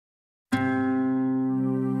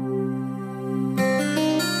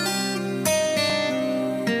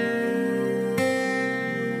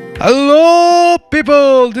Hello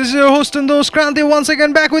people, this is your host and host Kranti once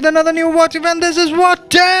again back with another new What If, and this is What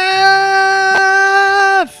If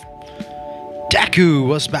Deku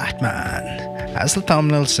was Batman, as the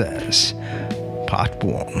thumbnail says, part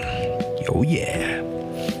 1. Yo yeah.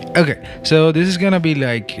 Okay, so this is gonna be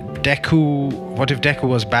like Deku, what if Deku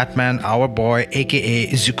was Batman? Our boy aka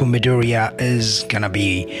Izuku Midoriya is gonna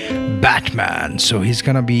be Batman. So he's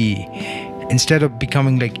gonna be, instead of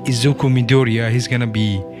becoming like Izuku Midoriya, he's gonna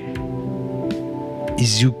be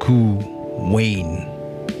Izuku Wayne.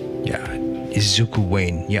 Yeah, Izuku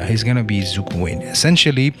Wayne. Yeah, he's gonna be Izuku Wayne.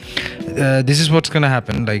 Essentially, this is what's gonna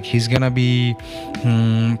happen. Like, he's gonna be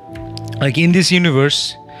like, in this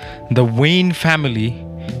universe, the Wayne family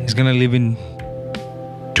is gonna live in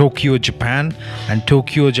Tokyo, Japan, and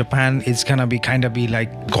Tokyo, Japan is gonna be kind of be like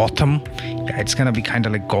Gotham. Yeah, it's gonna be kind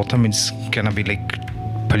of like Gotham. It's gonna be like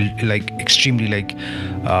extremely like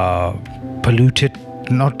polluted.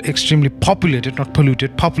 Not extremely populated, not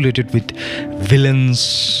polluted, populated with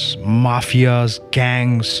villains, mafias,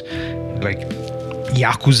 gangs, like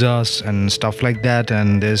yakuzas and stuff like that.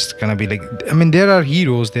 And there's gonna be like, I mean, there are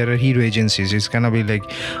heroes, there are hero agencies. It's gonna be like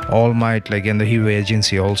All Might, like in the hero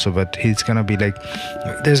agency also, but it's gonna be like,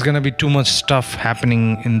 there's gonna be too much stuff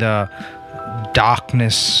happening in the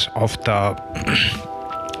darkness of the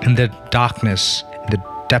in the darkness, the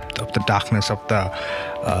depth of the darkness of the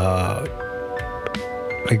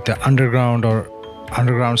like the underground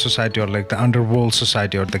society, or like the underworld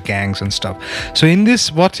society, or the gangs and stuff. So in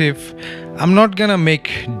this What If, I'm not gonna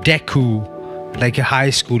make Deku like a high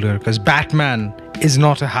schooler, because Batman is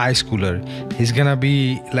not a high schooler. He's gonna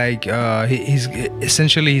be like he's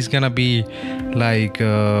gonna be like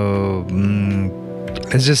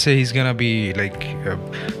let's just say he's gonna be like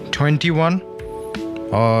 21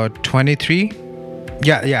 or 23.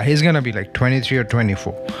 Yeah, he's gonna be like 23 or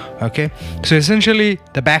 24. Okay, so essentially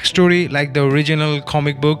the backstory, like the original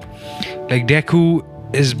comic book, like Deku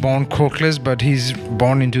is born quirkless, but he's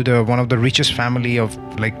born into the one of the richest family of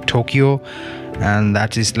like Tokyo, and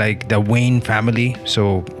that is like the Wayne family.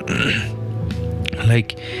 So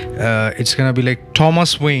like it's gonna be like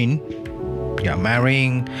Thomas Wayne, yeah,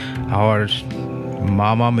 marrying our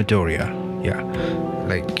Mama Midoriya, yeah,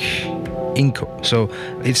 like Inko. So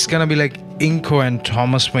it's gonna be like Inko and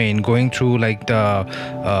Thomas Wayne going through like the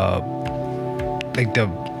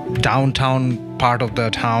downtown part of the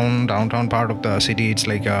town, downtown part of the city. It's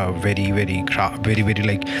like a very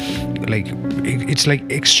like it's like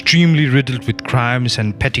extremely riddled with crimes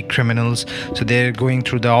and petty criminals. So they're going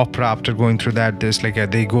through the opera. After going through that, there's like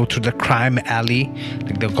they go through the crime alley,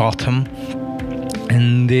 like the Gotham,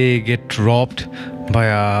 and they get robbed by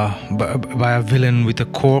a villain with a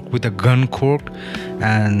gun cork,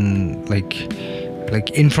 and like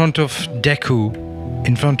in front of Deku,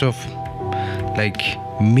 in front of like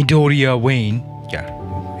Midoriya Wayne.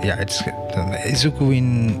 Yeah, it's Izuku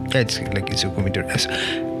Wayne. Yeah, it's like Izuku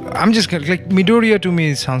Midoriya. I'm just gonna, like, Midoriya to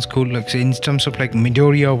me sounds cool. Like, so in terms of like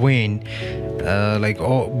Midoriya Wayne, like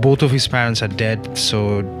both of his parents are dead.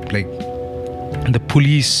 So like the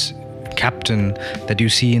police captain that you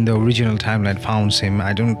see in the original timeline founds him.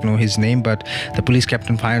 I don't know his name, but the police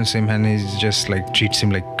captain finds him, and he's just like treats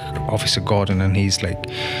him like Officer Gordon. And he's like,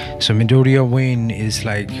 so Midoriya Wayne is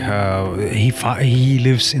like he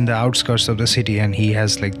lives in the outskirts of the city, and he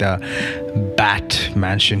has like the Bat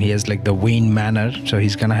Mansion. He has like the Wayne Manor. So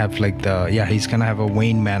he's gonna have like he's gonna have a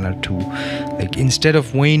Wayne Manor too. Like, instead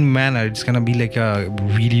of Wayne Manor, it's gonna be like a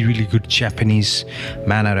really good Japanese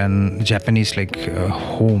manor and Japanese like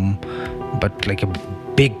home, but like a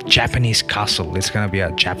big Japanese castle. It's gonna be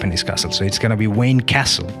a Japanese castle, so it's gonna be Wayne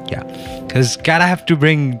Castle. Yeah, because gotta have to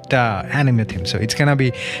bring the anime theme. So it's gonna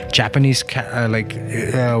be Japanese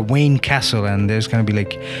Wayne Castle, and there's gonna be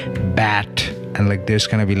like Bat, and like there's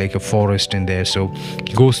gonna be like a forest in there. So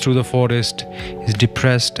he goes through the forest, he's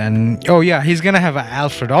depressed, and oh yeah, he's gonna have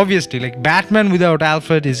Alfred. Obviously, like Batman without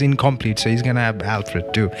Alfred is incomplete, so he's gonna have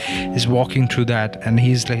Alfred too. He's walking through that, and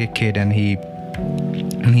he's like a kid, and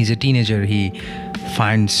he's a teenager. He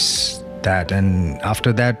finds that, and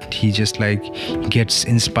after that he just like gets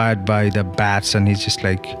inspired by the bats, and he's just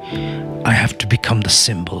like, I have to become the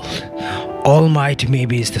symbol. All Might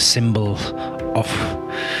maybe is the symbol of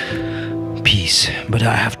peace, but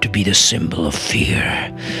I have to be the symbol of fear,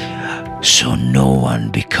 so no one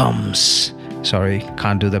becomes... Sorry,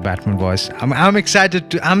 can't do the Batman voice. I'm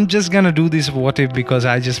excited to. I'm just gonna do this What If because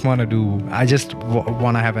I just want to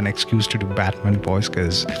have an excuse to do Batman voice,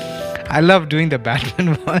 because I love doing the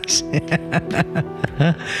Batman voice.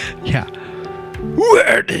 Yeah.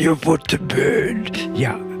 Where did you put the bird?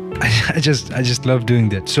 Yeah, I just love doing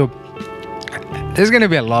that. So there's gonna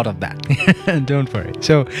be a lot of that. Don't worry.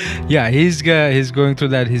 So yeah, he's going through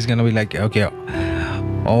that. He's gonna be like, okay,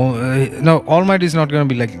 no, All Might is not gonna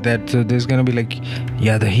be like that. So there's gonna be like,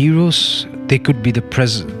 yeah, the heroes, they could be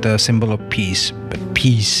the symbol of peace, but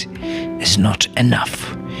peace is not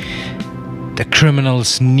enough. The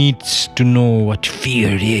criminals needs to know what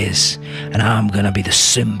fear is, and I'm gonna be the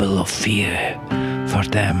symbol of fear for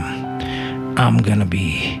them. I'm gonna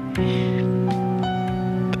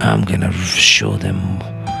show them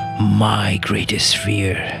my greatest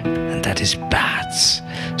fear, and that is bats.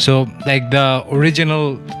 So like in the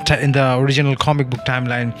original comic book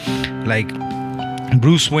timeline, like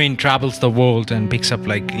Bruce Wayne travels the world and picks up,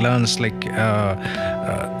 like, learns like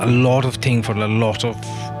a lot of things for a lot of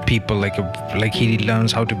people. Like he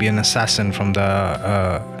learns how to be an assassin from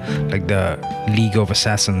the League of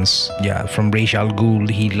Assassins. Yeah, from Ra's al Ghul.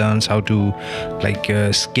 He learns how to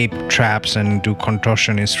escape traps and do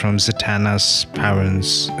contortionists from Zatanna's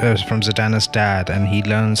parents, from Zatanna's dad. And he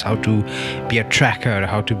learns how to be a tracker,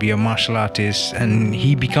 how to be a martial artist, and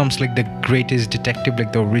he becomes like the greatest detective,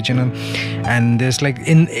 like the original. And there's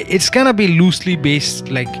it's gonna be loosely based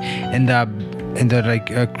like in the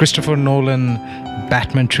Christopher Nolan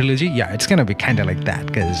Batman trilogy. Yeah, it's gonna be kind of like that,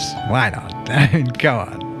 because why not? I mean, come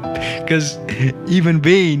on. Because even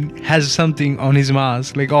Bane has something on his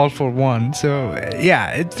mask, like All for One. So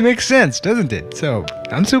yeah, it makes sense, doesn't it? So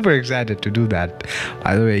I'm super excited to do that.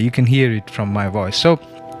 By the way, you can hear it from my voice. So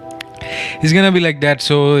it's gonna be like that.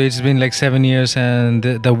 So it's been like 7 years, and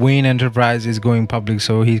the Wayne Enterprise is going public.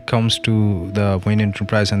 So he comes to the Wayne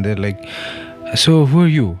Enterprise, and they're like, so who are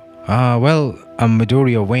you? Well, I'm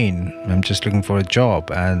Midoriya Wayne. I'm just looking for a job.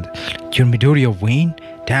 And you're Midoriya Wayne?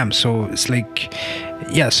 Damn. So it's like,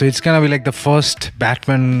 yeah, so it's gonna be like the first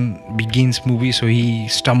Batman Begins movie. So he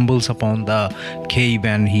stumbles upon the cave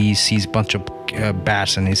and he sees a bunch of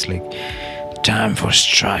bats, and he's like, time for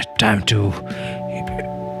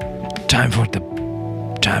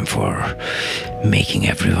making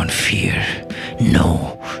everyone fear.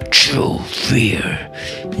 No true fear.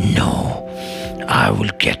 No. I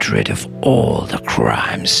will get rid of all the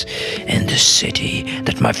crimes in the city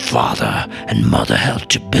that my father and mother helped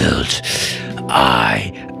to build.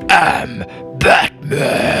 I am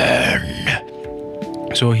Batman.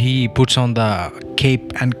 So he puts on the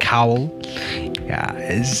cape and cowl. Yeah,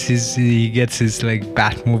 he gets his like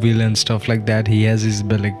Batmobile and stuff like that. He has his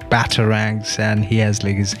like batarangs, and he has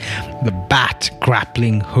like the bat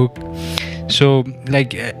grappling hook. So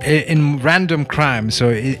like in random crime, so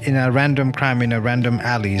in a random crime in a random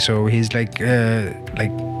alley, so he's like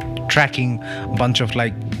tracking a bunch of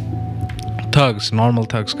like thugs, normal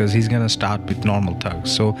thugs, because he's gonna start with normal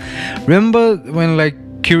thugs. So remember when like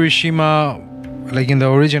Kirishima, like in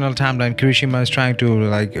the original timeline, Kirishima is trying to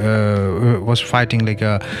was fighting like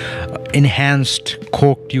a enhanced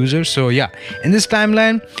coke user. So yeah, in this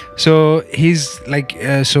timeline, so he's like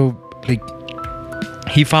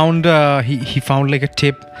he found like a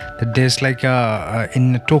tip that there's like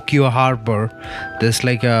in Tokyo harbor, there's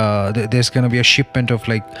like there's gonna be a shipment of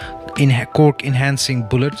like coke enhancing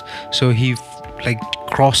bullets. So he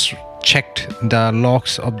cross-checked the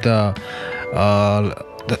logs of the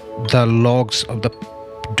logs of the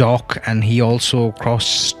dock, and he also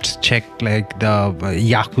cross-checked like the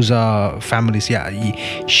Yakuza families,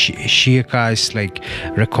 Shiakai's like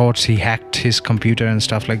records. He hacked his computer and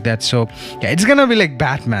stuff like that. So yeah, it's gonna be like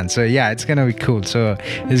Batman. So yeah, it's gonna be cool. So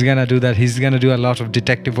he's gonna do that. He's gonna do a lot of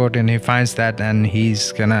detective work, and he finds that, and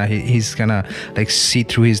he's gonna like see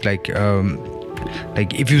through his like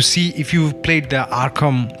if you played the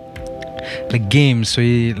Arkham like games, so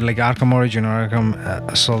he like Arkham Origin or Arkham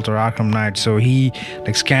Assault or Arkham Knight, so he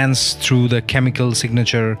like scans through the chemical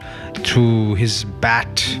signature through his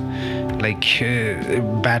bat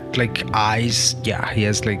eyes. Yeah, he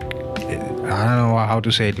has like I don't know how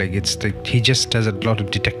to say it, like it's like he just does a lot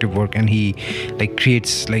of detective work, and he like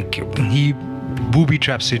creates like he booby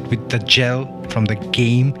traps it with the gel from the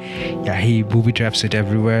game. Yeah, he booby traps it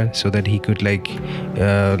everywhere so that he could like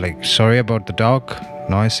sorry about the dog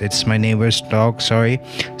noise, it's my neighbor's dog, sorry.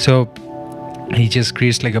 So he just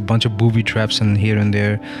creates like a bunch of booby traps and here and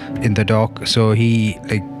there in the dock. So he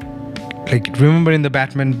like remember in the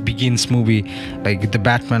Batman Begins movie, like the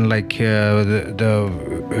Batman the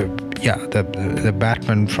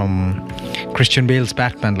Batman from Christian Bale's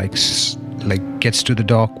Batman like gets to the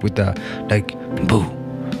dock with the like, boo,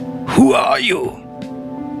 who are you?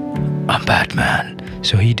 I'm Batman.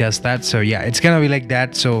 So he does that. So yeah, it's gonna be like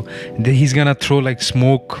that. So he's gonna throw like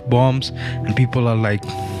smoke bombs, and people are like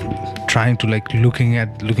trying to like looking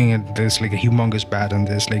at this like a humongous bat, and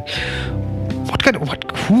there's like,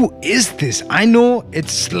 who is this? I know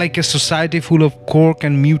it's like a society full of cork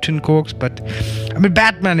and mutant corks, but I mean,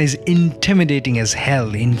 Batman is intimidating as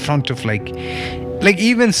hell in front of like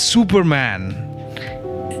even Superman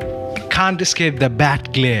can't escape the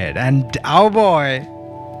bat glare, and our boy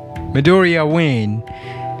Midoriya Wayne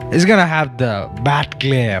is gonna have the bat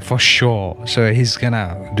glare for sure. So he's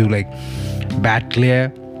gonna do like bat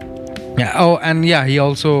glare. Yeah. Oh, and yeah, he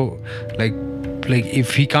also like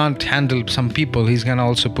if he can't handle some people, he's gonna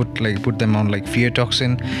also put them on like fear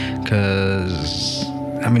toxin, because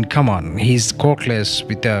I mean, come on, he's corkless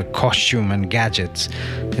with a costume and gadgets.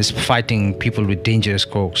 He's fighting people with dangerous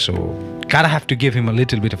corks, so gotta have to give him a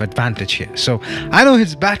little bit of advantage here. So I know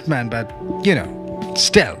he's Batman, but you know,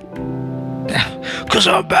 still, because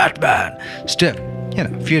I'm Batman, still, you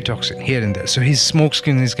know, fear toxin here and there. So his smoke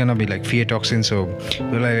screen is gonna be like fear toxin, so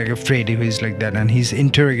we're like afraid if he's like that, and he's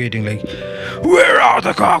interrogating like, where are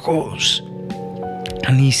the cargoes?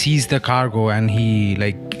 And he sees the cargo, and he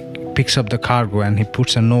like picks up the cargo, and he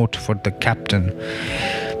puts a note for the captain.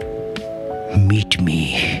 Meet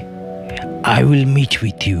me. I will meet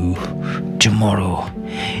with you tomorrow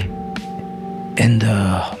in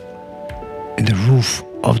the roof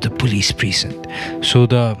of the police precinct. So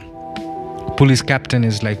the police captain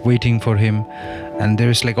is like waiting for him, and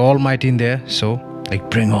there's like All Might in there, so like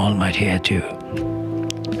bring All Might here too.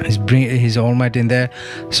 He's All Might in there.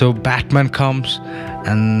 So Batman comes,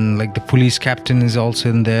 and like the police captain is also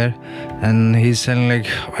in there, and he's saying like,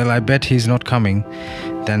 well, I bet he's not coming.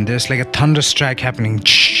 Then there's like a thunder strike happening,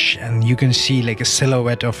 and you can see like a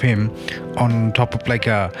silhouette of him on top of like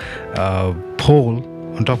a pole,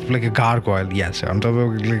 on top of like a gargoyle. Yes, on top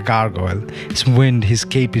of like a gargoyle. It's wind, his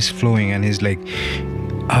cape is flowing, and he's like,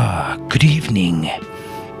 good evening,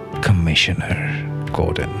 Commissioner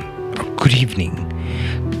Gordon. Good evening,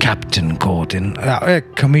 Captain Gordon.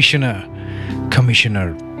 Commissioner.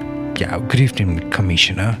 Yeah, good evening,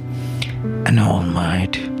 Commissioner. And All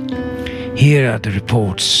Might. Here are the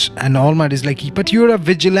reports. And All Might is like, but you're a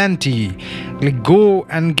vigilante. Like, go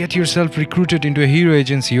and get yourself recruited into a hero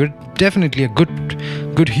agency. You're definitely a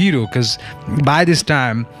good hero, because by this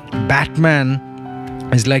time, Batman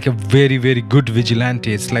is like a very, very good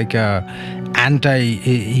vigilante. It's like a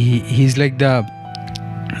he's like the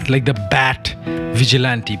bat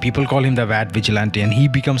vigilante. People call him the bat vigilante, and he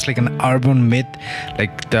becomes like an urban myth.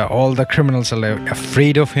 Like all the criminals are like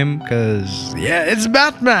afraid of him, because yeah, it's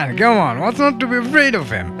Batman. Come on, what's not to be afraid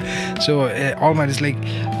of him? So All Might is like,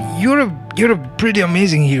 you're a pretty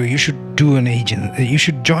amazing hero. You should do an agent. You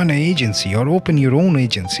should join an agency or open your own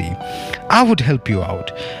agency. I would help you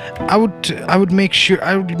out. I would make sure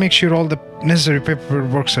all the necessary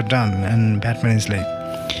paperwork are done. And Batman is like,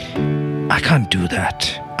 I can't do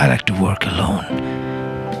that. I like to work alone,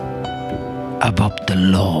 above the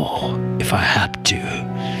law, if I have to.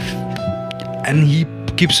 And he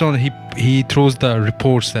keeps on. He throws the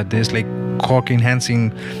reports that there's like cork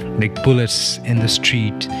enhancing like bullets in the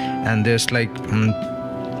street, and there's like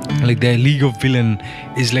the League of Villain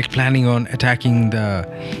is like planning on attacking the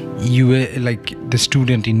the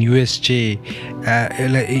student in USJ,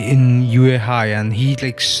 in UA High, and he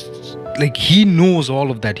he knows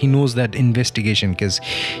all of that. He knows that investigation, because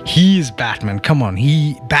he is Batman. Come on,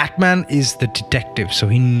 Batman is the detective, so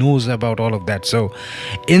he knows about all of that. So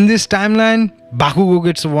in this timeline, Bakugo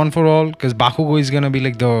gets a one for all, because Bakugo is gonna be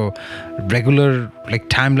like the regular like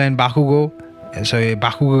timeline Bakugo. So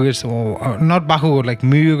Bakugo gets not Bakugo, like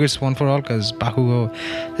Miyu gets one for all, because Bakugo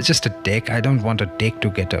is just a dick. I don't want a dick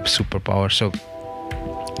to get a superpower. So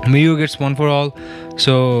Miyu gets one for all.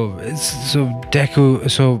 So Deku,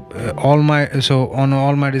 All Might,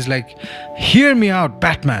 All Might is like, hear me out,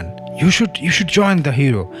 Batman. You should join the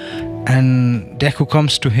hero. And Deku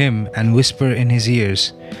comes to him and whisper in his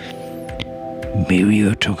ears,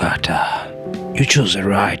 Miyu Togata, you chose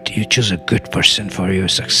you chose a good person for your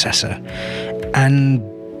successor. And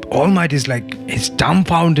All Might is like, his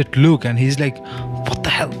dumbfounded look, and he's like, what the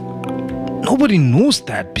hell? Nobody knows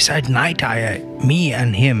that besides Night Eye, me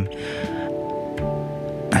and him.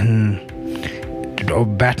 And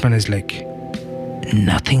Batman is like,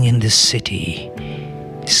 nothing in this city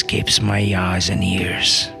escapes my eyes and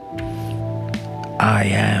ears. I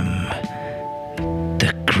am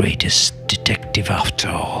the greatest detective after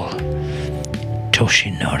all,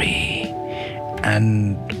 Toshinori.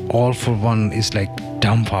 And All for One is like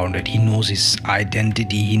dumbfounded. He knows his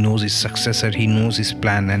identity, he knows his successor, he knows his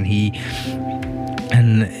plan, and he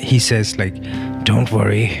says like, don't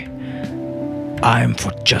worry, I'm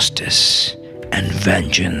for justice and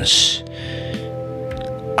vengeance.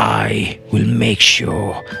 I will make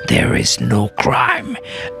sure there is no crime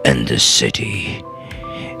in the city,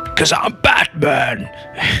 because I'm Batman.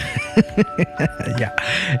 Yeah,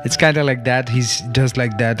 it's kind of like that. He's just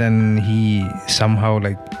like that, and he somehow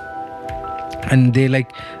like, and they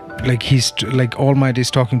like he's like All Might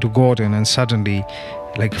is talking to Gordon, and suddenly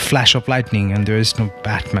like a flash of lightning, and there is no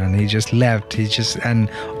Batman. He just left. He just, and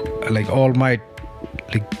like All Might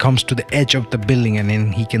like comes to the edge of the building, and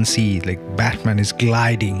then he can see like Batman is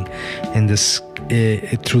gliding in this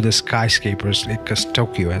through the skyscrapers, because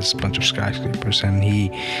Tokyo has a bunch of skyscrapers, and he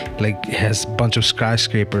like has a bunch of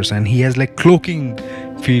skyscrapers, and he has like cloaking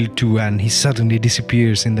field too, and he suddenly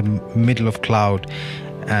disappears in the middle of cloud,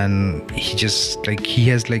 and he just like, he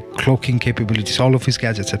has like cloaking capabilities. All of his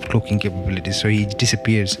gadgets have cloaking capabilities, so he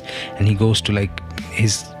disappears, and he goes to like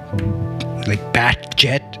his like bat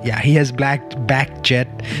jet. Yeah, he has bat jet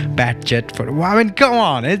for, I mean, come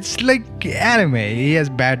on, it's like anime. He has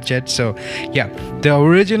bat jet. So yeah, the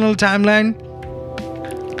original timeline,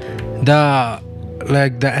 the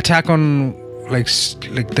attack on like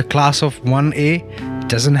the class of 1A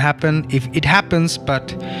doesn't happen. If it happens,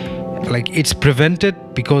 but like it's prevented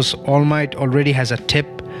because All Might already has a tip.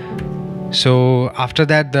 So after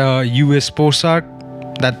that, the US sports arc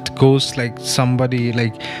that goes like somebody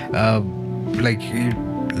like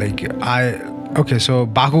okay, so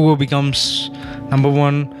Bakugo becomes number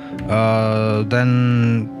 1,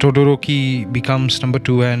 then Todoroki becomes number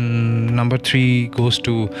 2, and number 3 goes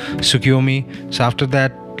to Tsukiyomi. So after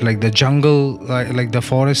that, like the jungle, like the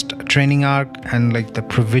forest training arc, and like the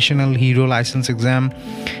provisional hero license exam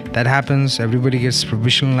that happens. Everybody gets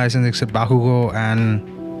provisional license except Bakugo and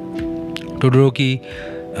Todoroki.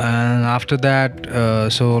 And after that,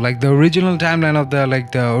 so like the original timeline of the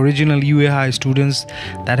like the original UA High students,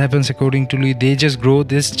 that happens according to Lee. They just grow.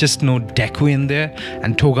 There's just no Deku in there,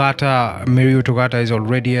 and Togata, Mirio Togata is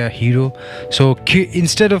already a hero. So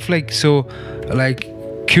instead of like, so like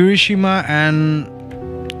Kirishima and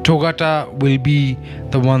Togata will be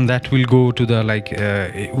the one that will go to the like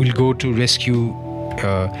will go to rescue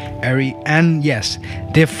Eri. And yes,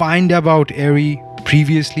 they find about Eri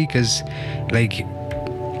previously, because like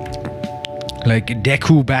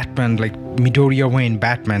Deku Batman, like Midoriya Wayne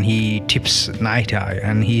Batman, he tips Night Eye,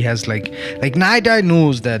 and he has like Night Eye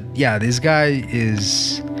knows that, yeah, this guy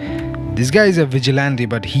is a vigilante,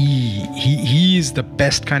 but he is the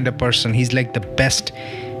best kind of person. He's like the best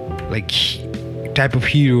like type of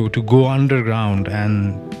hero to go underground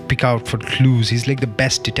and pick out for clues. He's like the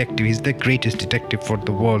best detective. He's the greatest detective for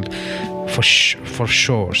the world, for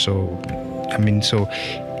sure. So I mean, so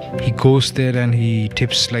he goes there and he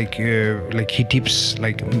tips like Sir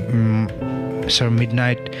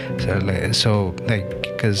Midnight. So like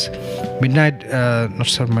because Midnight, not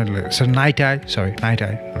Sir Midnight, Sir Night Eye. Sorry, Night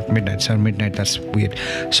Eye, not Midnight. Sir Midnight. That's weird.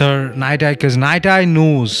 Sir Night Eye, because Night Eye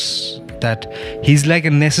knows that he's like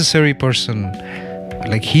a necessary person.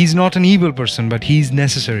 Like he's not an evil person, but he's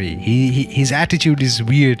necessary. His attitude is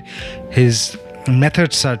weird. His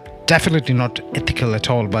methods are definitely not ethical at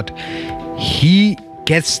all. But he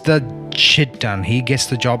gets the shit done. He gets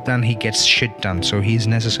the job done. He gets shit done. So he's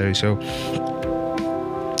necessary. So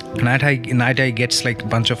Night Eye gets like a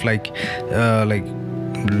bunch of like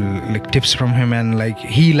tips from him, and like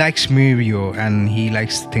he likes Mirio, and he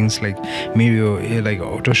likes things like Mirio. Like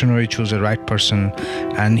Toshinori chose the right person,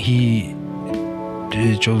 and he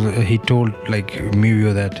told like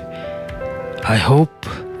Mirio that I hope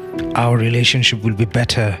our relationship will be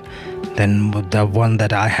better than the one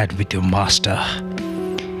that I had with your master.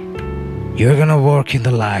 You're gonna work in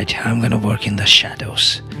the light, I'm gonna work in the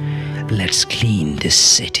shadows. Let's clean this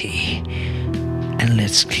city, and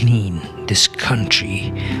let's clean this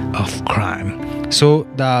country of crime. So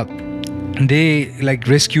they like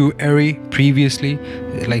rescue Eri previously.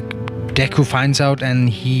 Like Deku finds out, and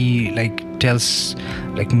he like tells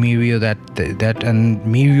like Mirio that and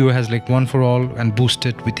Mirio has like One for All and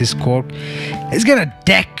boosted with his cork. He's gonna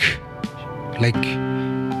deck like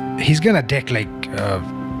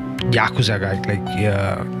Yakuza guy,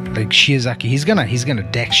 like Shiozaki. He's gonna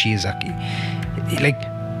deck Shiozaki. Like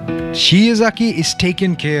Shiozaki is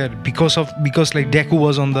taken care because like Deku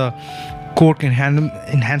was on the cork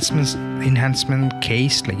enhancement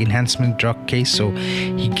case, like enhancement drug case. So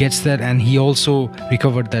he gets that, and he also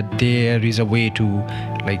recovered that there is a way to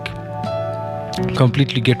like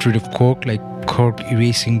completely get rid of cork, like cork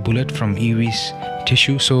erasing bullet from Eri's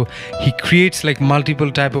tissue. So he creates like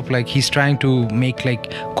multiple type of like, he's trying to make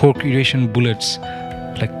like cork eration bullets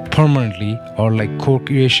like permanently, or like cork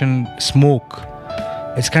eration smoke.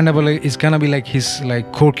 It's kind of like, it's gonna be like his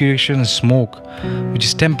like cork eration smoke, which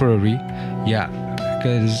is temporary. Yeah,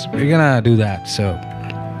 because we're gonna do that. So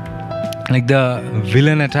like the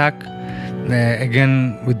villain attack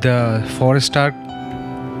again with the forest arc,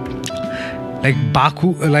 like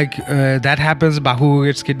Baku, that happens. Baku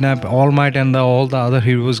gets kidnapped. All Might and all the other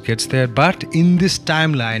heroes gets there. But in this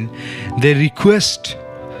timeline, they request.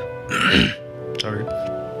 Sorry.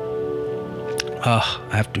 I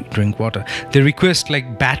have to drink water. They request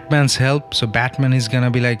like Batman's help. So Batman is gonna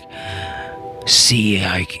be like, see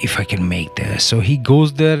if I can make this. So he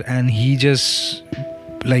goes there and he just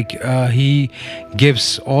he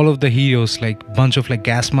gives all of the heroes like bunch of like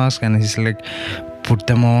gas masks, and he's like, put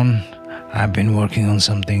them on. I've been working on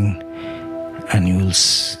something, and you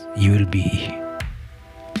will be,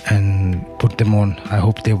 and put them on. I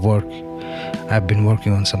hope they work. I've been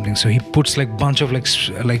working on something. So he puts like bunch of like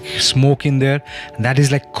smoke in there, and that is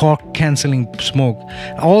like cork cancelling smoke.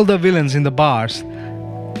 All the villains in the bars,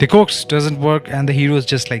 the corks doesn't work, and the heroes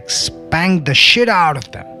just like spank the shit out of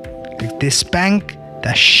them. Like they spank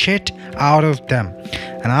the shit out of them.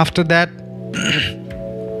 And after that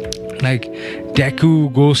like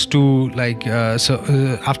Deku goes to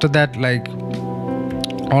after that like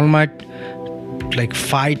All Might like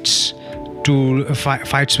fights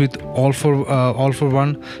with All for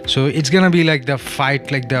One. So it's gonna be like the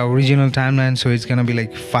fight like the original timeline. So it's gonna be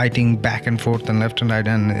like fighting back and forth and left and right,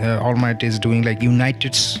 and All Might is doing like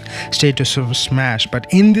United States of Smash.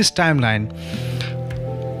 But in this timeline,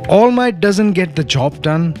 All Might doesn't get the job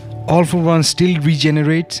done. All for One still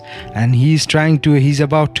regenerates, and he's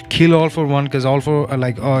about to kill All for One, because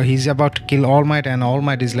he's about to kill All Might, and All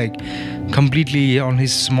Might is like completely on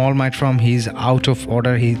his small might form. He's out of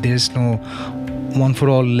order. There's no one for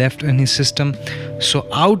all left in his system. So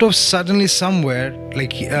out of suddenly somewhere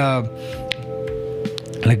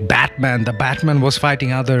the Batman was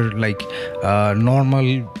fighting other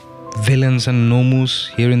normal villains and nomus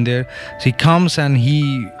here and there. So he comes and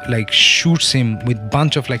he like shoots him with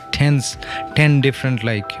bunch of like 10 different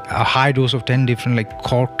a high dose of 10 different like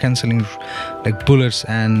cork cancelling like bullets,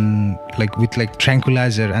 and like with like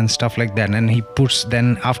tranquilizer and stuff like that. And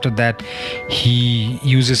then after that he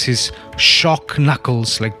uses his shock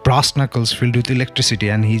knuckles, like brass knuckles filled with electricity,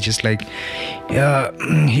 and he's just like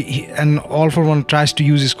and All for One tries to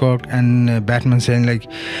use his cork, and Batman saying like,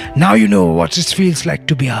 now you know what it feels like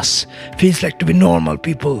to be us, feels like to be normal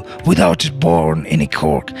people without it born in a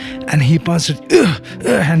cork. And he punches it,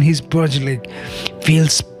 and his body like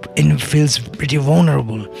feels pretty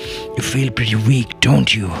vulnerable. You feel pretty weak,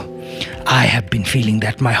 don't you? I have been feeling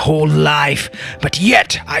that my whole life, but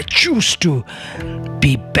yet I choose to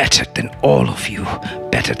be better than all of you,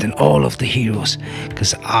 better than all of the heroes,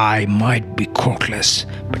 because I might be corkless,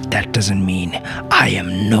 but that doesn't mean I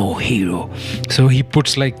am no hero. So he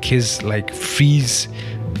puts like his like freeze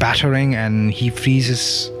battering, and he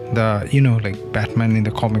freezes the like Batman in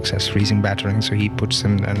the comics has freezing battering, so he puts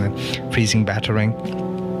him in a freezing battering.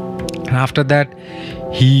 And after that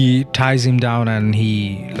he ties him down, and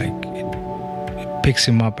he like picks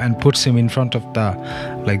him up and puts him in front of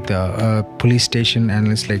the police station,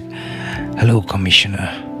 and it's like, hello Commissioner,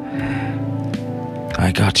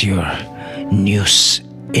 I got your new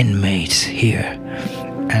inmates here.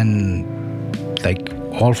 And like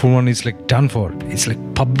All for One is like done for. It's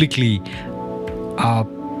like publicly a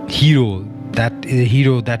hero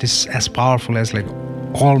that is as powerful as like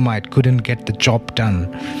All Might couldn't get the job done,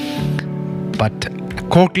 but a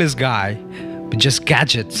corkless guy with just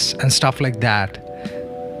gadgets and stuff like that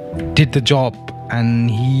did the job,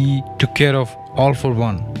 and he took care of All for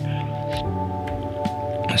One.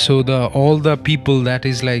 So all the people that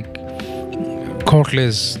is like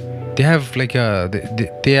corkless, they have like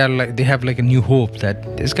they have like a new hope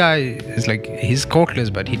that this guy is like, he's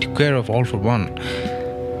corkless, but he took care of All for One.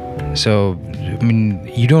 So I mean,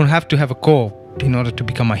 you don't have to have a corp in order to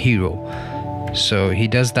become a hero. So he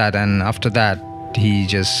does that, and after that he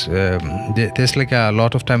just there's like a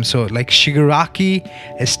lot of time. So like Shigaraki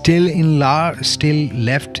is still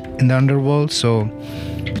left in the underworld. So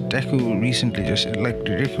Deku recently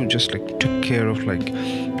just took care of like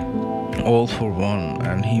All for One,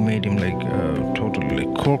 and he made him like totally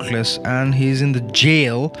corkless, and he's in the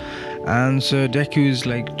jail. And so Deku is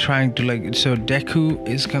like trying to like, so Deku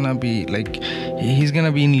is gonna be like, he's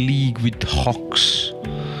gonna be in league with Hawks.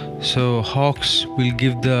 So Hawks will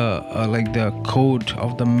give the the code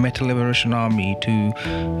of the Metal Liberation Army to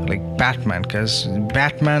like Batman, because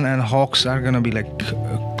Batman and Hawks are gonna be like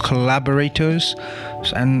collaborators.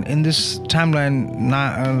 And in this timeline,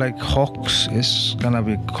 like Hawks is gonna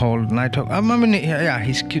be called Nighthawk. I mean, yeah,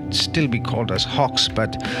 he could still be called as Hawks,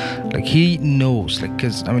 but like he knows, like,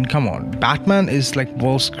 cause I mean, come on, Batman is like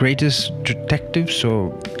world's greatest detective,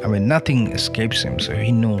 so I mean, nothing escapes him, so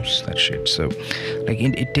he knows that shit. So like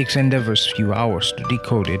it takes Endeavor's few hours to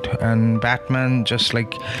decode it, and Batman just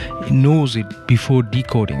like knows it before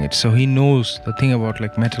decoding it, so he knows the thing about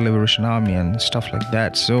like Metal Liberation Army and stuff like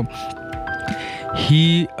that. So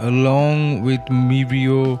he, along with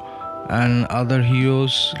Mirio and other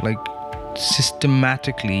heroes, like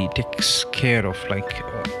systematically takes care of like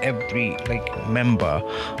every like member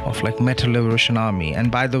of like Metal Liberation Army.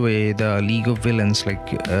 And by the way, the League of Villains, like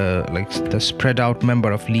the spread out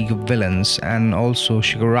member of League of Villains, and also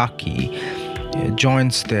Shigaraki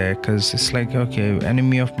joins there, because it's like, okay,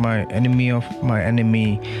 enemy of my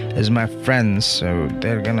enemy is my friend, so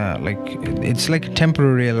they're gonna like, it's like a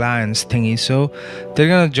temporary alliance thingy, so they're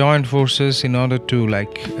gonna join forces in order to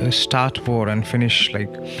like start war and finish like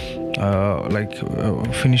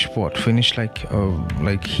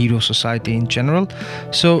hero society in general.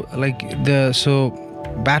 So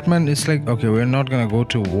Batman is like, okay, we're not gonna go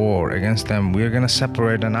to war against them, we're gonna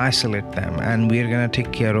separate and isolate them, and we're gonna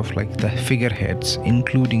take care of like the figureheads,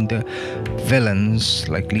 including the villains,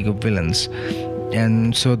 like League of Villains.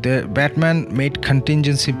 And so the Batman made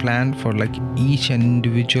contingency plan for like each and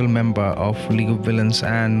individual member of League of Villains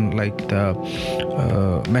and like the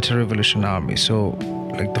Meta Revolution Army. So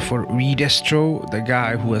like for Redestro, the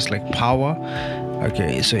guy who has like power,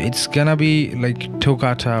 okay, so it's gonna be like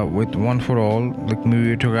Togata with One for All, like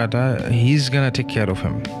Mirio Togata. He's gonna take care of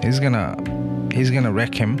him. He's gonna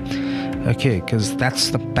wreck him. Okay, because that's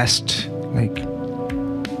the best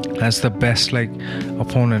like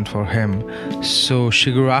opponent for him. So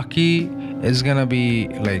Shigaraki is gonna be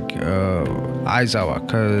like Aizawa,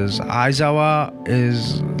 because Aizawa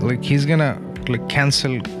is like, he's gonna like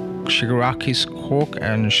cancel Shigaraki's quirk,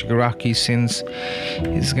 and Shigaraki, since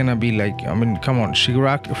he's gonna be like, I mean, come on,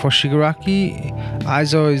 Shigaraki,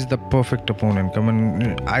 Aizawa is the perfect opponent. I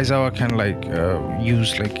mean, Aizawa can like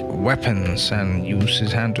use like weapons and use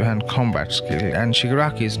his hand-to-hand combat skill, and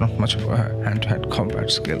Shigaraki is not much of a hand-to-hand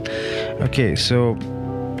combat skill. Okay, so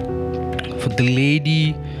for the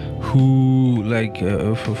lady who like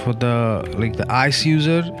for the ice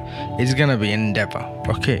user, it's gonna be Endeavor.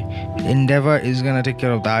 Okay, Endeavor is gonna take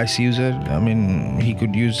care of the ice user. I mean, he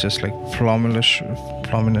could use just like Plominous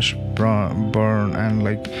burn and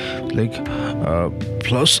like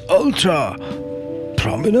plus ultra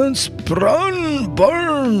prominence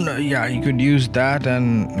burn. Yeah, he could use that,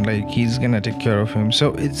 and like he's gonna take care of him.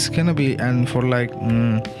 So it's gonna be, and for like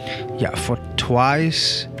for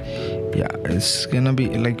twice, yeah, it's gonna be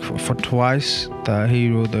like for twice the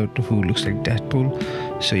hero who looks like Deadpool.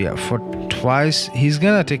 So yeah, for twice he's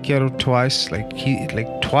gonna take care of twice,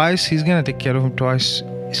 he's gonna take care of him twice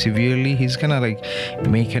severely. He's gonna like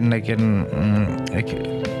make it like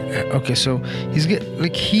okay, so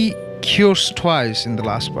he cures twice in the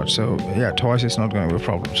last part. So yeah, twice is not going to be a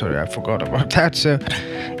problem. Sorry, I forgot about that. So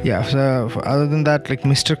yeah, so other than that, like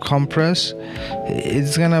Mr. Compress,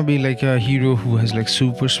 it's gonna be like a hero who has like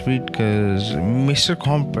super speed, because Mr.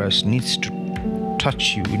 Compress needs to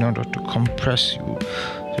touch you in order to compress you.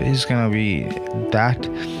 So he's gonna be that.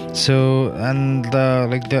 So, and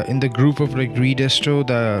in the group of like Redestro,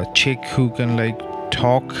 the chick who can like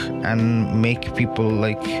talk and make people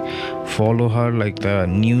like follow her, like the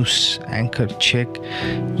news anchor chick.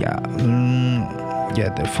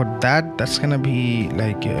 For that's gonna be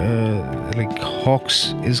like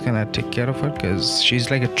Hawks is gonna take care of her, because she's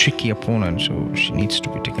like a tricky opponent, so she needs to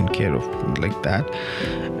be taken care of like that.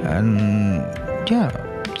 And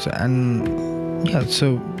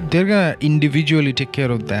so they're gonna individually take care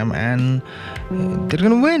of them, and they're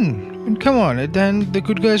gonna win. I mean, come on, then the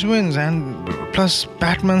good guys wins, and plus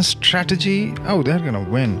Batman's strategy, they're gonna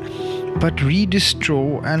win. But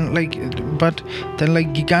Redestro and but then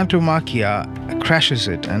Gigantomachia crashes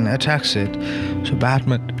it and attacks it, so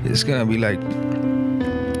Batman is gonna be like,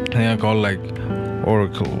 they're called like,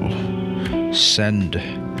 Oracle, send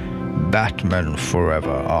Batman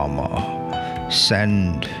Forever armor,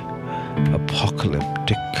 send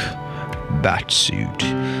apocalyptic batsuit.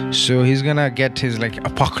 So he's gonna get his like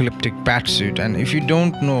apocalyptic batsuit, and if you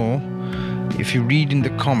don't know, if you read in the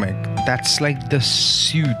comic, that's like the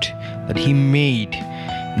suit that he made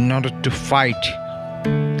in order to fight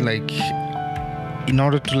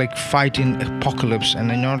fight in Apocalypse,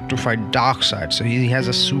 and in order to fight Darkseid. So he has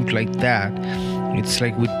a suit like that. It's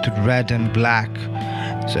like with red and black,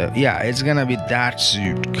 So yeah, it's gonna be that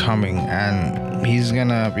suit coming, and he's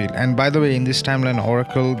gonna be. And by the way, in this timeline,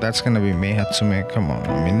 Oracle, that's gonna be Mei Hatsume. Come on,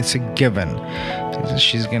 I mean it's a given.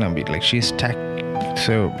 She's gonna be like she's tech.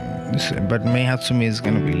 So, but Mei Hatsume is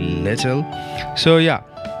gonna be little. So yeah.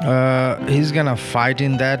 He's gonna fight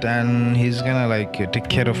in that, and he's gonna like take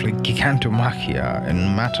care of like Gigantomachia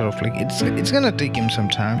in matter of like it's gonna take him some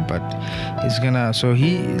time, but he's gonna. So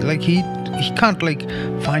he can't like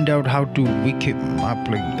find out how to wake him up,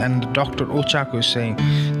 like, and Dr. Ochako is saying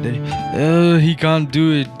that he can't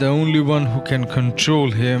do it. The only one who can control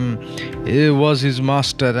him was his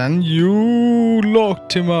master, and you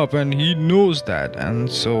locked him up, and he knows that. And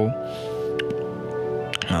so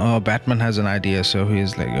Batman has an idea, so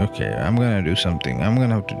he's like, okay, I'm gonna do something. I'm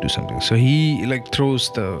gonna have to do something. So he like throws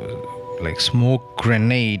the like smoke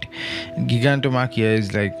grenade. Gigantomachia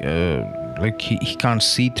is like he can't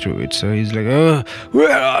see through it, so he's like,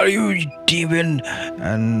 where are you, demon?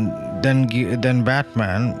 And then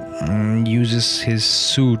Batman uses his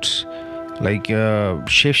suit's like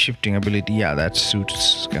shape-shifting ability. Yeah, that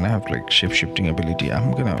suit's gonna have like shape-shifting ability.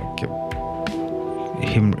 I'm gonna give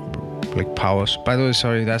him like powers. By the way,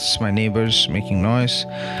 sorry, that's my neighbors making noise.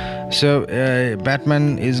 So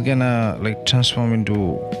Batman is gonna like transform into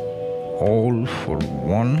All for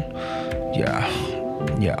One.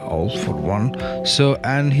 Yeah, All for One. So,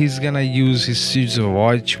 and he's gonna use his suit's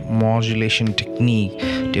voice modulation technique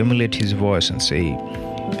to emulate his voice and say,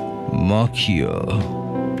 Machia,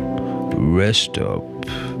 rest up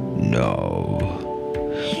now,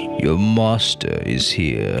 your master is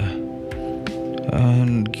here.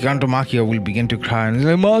 And Gigantomachia will begin to cry and he's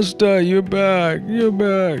like, Master, you're back.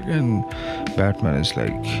 And Batman is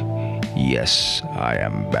like, yes, I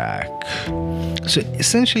am back. So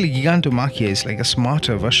essentially Gigantomachia is like a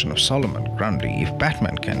smarter version of Solomon Grundy. If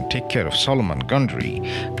Batman can take care of Solomon Grundy,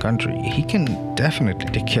 he can definitely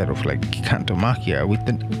take care of like Gigantomachia with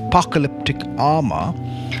an apocalyptic armor.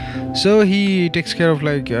 So he takes care of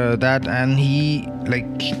like that, and he like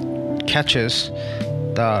catches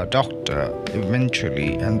the Doctor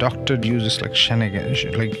eventually, and Doctor uses like shenanigans,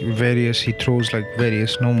 like he throws like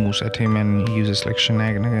various no moves at him, and he uses like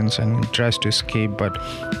shenanigans and he tries to escape, but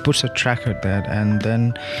puts a tracker there, and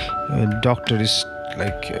then Doctor is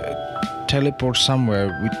like teleports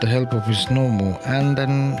somewhere with the help of his Nomu, and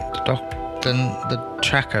then the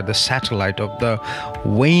tracker, the satellite of the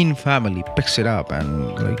Wayne family, picks it up,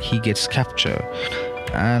 and like he gets captured,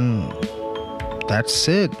 and that's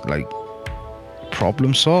it. Like,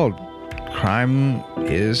 problem solved. Crime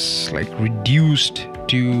is like reduced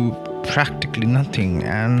to practically nothing,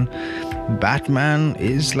 and Batman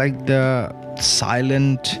is like the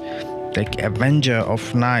silent like avenger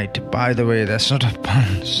of night. By the way, that's not a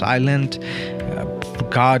pun. Silent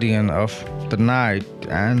guardian of the night.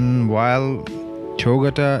 And while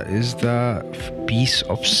Togata is the piece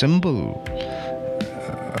of symbol,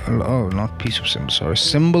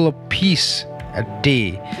 symbol of peace at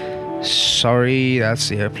day. Sorry, that's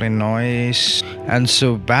the airplane noise. And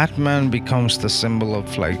so Batman becomes the symbol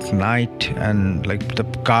of like night, and like the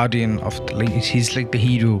guardian of the, like, he's like the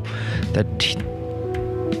hero that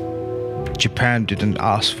Japan didn't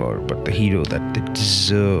ask for, but the hero that they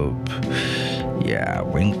deserve. Yeah,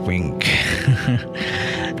 wink wink.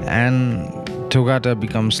 And Togata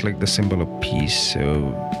becomes like the symbol of peace.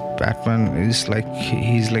 So Batman is like,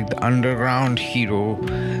 he's like the underground hero,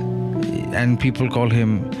 and people call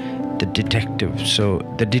him the detective. So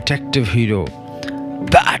the detective hero,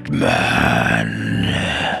 Batman.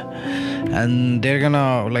 And they're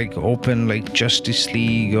gonna like open like Justice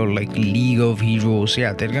League or like League of Heroes.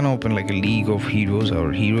 Yeah, they're gonna open like a League of Heroes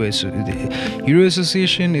or Hero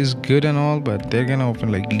Association is good and all, but they're gonna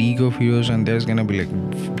open like League of Heroes, and there's gonna be like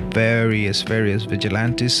various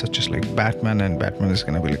vigilantes such as like Batman, and Batman is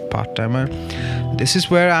gonna be like part-timer. This is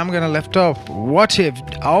where I'm gonna left off. What if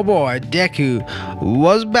our boy Deku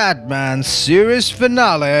was Batman's series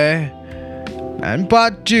finale and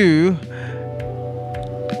part 2?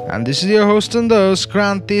 And this is your host on those,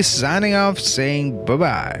 Kranti, signing off, saying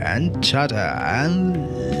bye-bye and ta-ta and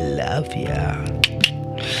love ya.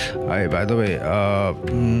 Alright, by the way,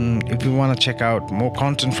 if you want to check out more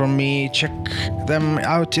content from me, check them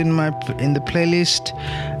out in the playlist.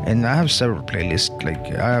 And I have several playlists,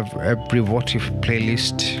 like I have every what if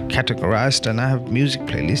playlist categorized, and I have music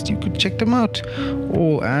playlist. You could check them out.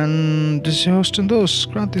 Oh, and this is your host on those,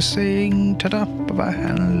 Kranti, saying ta-ta, bye-bye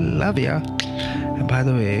and love ya. And by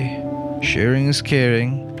the way, sharing is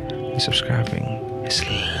caring, and subscribing is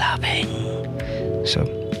loving. So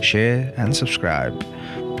share and subscribe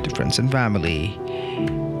to friends and family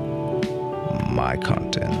my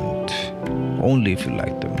content, only if you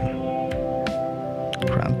like them.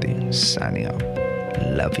 Kranti signing out.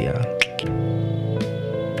 Love ya.